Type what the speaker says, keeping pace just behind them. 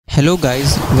Hello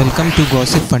guys, welcome to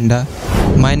Gossipfunda.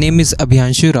 My name is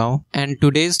Abhiyanshu Rao and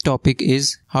today's topic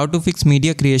is how to fix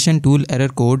media creation tool error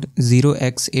code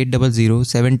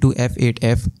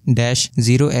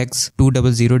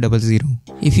 0x80072F8F-0x20000.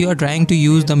 If you are trying to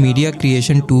use the media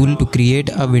creation tool to create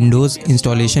a Windows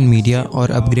installation media or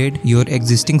upgrade your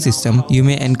existing system, you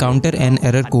may encounter an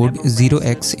error code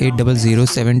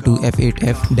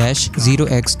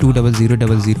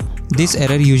 0x80072F8F-0x20000. This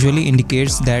error usually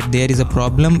indicates that there is a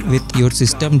problem with your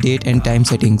system date and time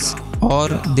settings, or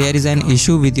there is an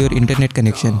issue with your internet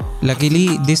connection.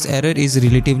 Luckily, this error is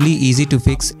relatively easy to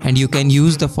fix and you can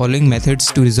use the following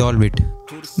methods to resolve it.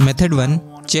 Method 1.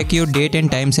 Check your date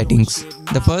and time settings.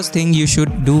 The first thing you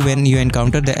should do when you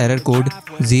encounter the error code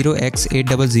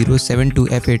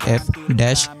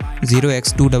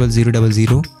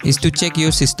 0x80072F8F-0x20000 is to check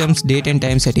your system's date and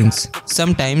time settings.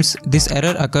 Sometimes this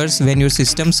error occurs when your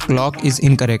system's clock is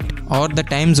incorrect or the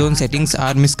time zone settings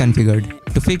are misconfigured.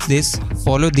 To fix this,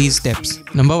 follow these steps.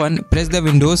 Number 1. Press the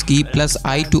Windows key plus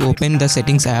I to open the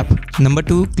settings app. Number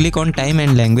 2. Click on time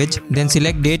and language, then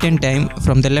select date and time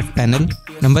from the left panel.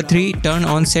 Number 3. Turn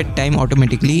on set time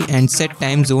automatically and set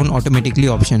time zone automatically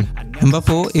option. Number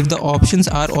 4. If the options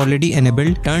are already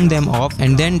enabled, turn them off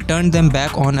and then turn them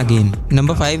back on again.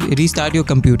 Number 5. Restart your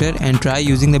computer and try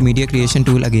using the media creation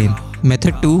tool again.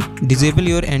 Method 2. Disable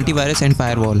your antivirus and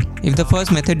firewall. If the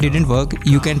first method didn't work,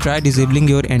 you can try disabling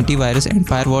your antivirus and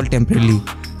firewall temporarily.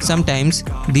 Sometimes,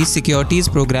 these securities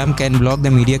program can block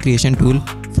the media creation tool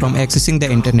from accessing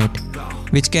the internet,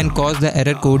 which can cause the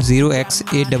error code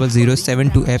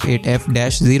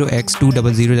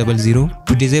 0x80072F8F-0x20000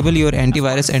 to disable your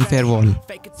antivirus and firewall.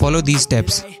 Follow these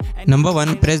steps. Number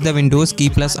 1. Press the Windows key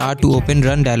plus R to open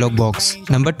Run dialog box.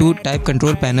 Number 2. Type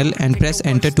Control Panel and press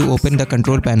Enter to open the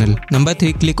Control Panel. Number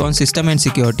 3. Click on System and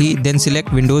Security, then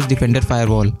select Windows Defender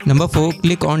Firewall. Number 4.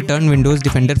 Click on Turn Windows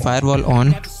Defender Firewall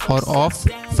on or off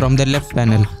from the left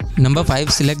panel. Number 5.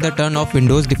 Select the Turn off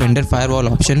Windows Defender Firewall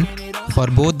option for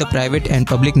both the private and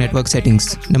public network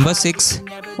settings. Number 6.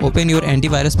 Open your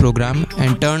antivirus program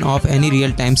and turn off any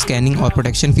real-time scanning or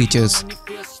protection features.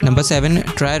 Number 7.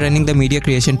 Try running the media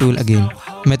creation tool again.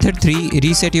 Method 3.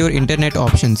 Reset your internet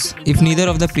options. If neither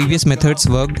of the previous methods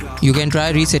worked, you can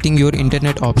try resetting your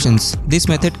internet options. This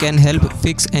method can help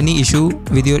fix any issue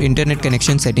with your internet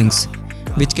connection settings,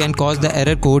 which can cause the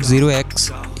error code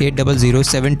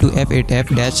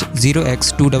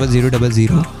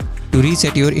 0x80072F8F-0x20000. To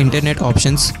reset your internet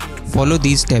options, follow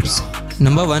these steps.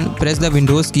 Number 1. Press the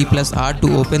Windows key plus R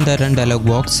to open the Run dialog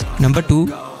box. Number 2.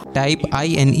 Type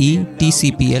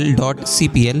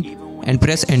inetcpl.cpl and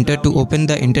press Enter to open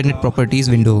the Internet Properties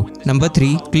window. Number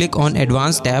 3. Click on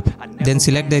Advanced tab, then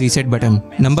select the Reset button.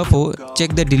 Number 4.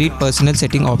 Check the Delete Personal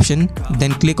Setting option,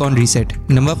 then click on Reset.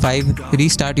 Number 5.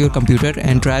 Restart your computer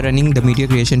and try running the media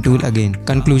creation tool again.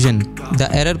 Conclusion: the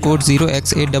error code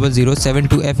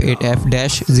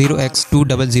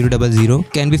 0x80072F8F-0x20000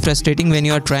 can be frustrating when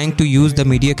you are trying to use the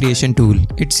media creation tool.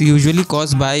 It's usually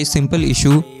caused by a simple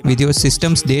issue with your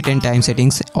system's date and time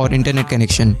settings or internet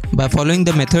connection. By following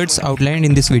the methods outlined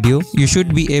in this video, you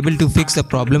should be able to fix the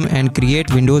problem and create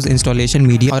Windows installation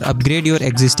media or upgrade your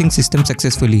existing system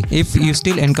successfully. If you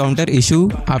still encounter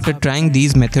issue after trying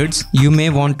these methods, you may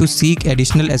want to seek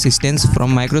additional assistance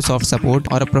from Microsoft support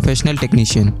or a professional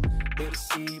technician.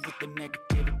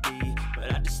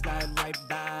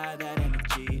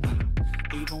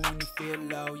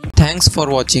 Thanks for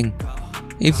watching.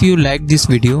 If you liked this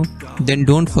video, then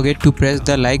don't forget to press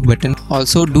the like button.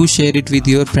 Also, do share it with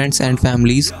your friends and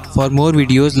families. For more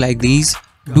videos like these,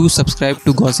 do subscribe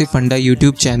to Gossipfunda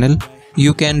YouTube channel.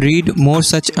 You can read more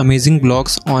such amazing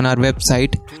blogs on our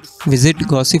website. Visit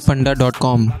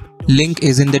gossipfunda.com. Link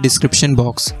is in the description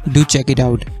box. Do check it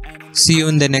out. See you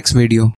in the next video.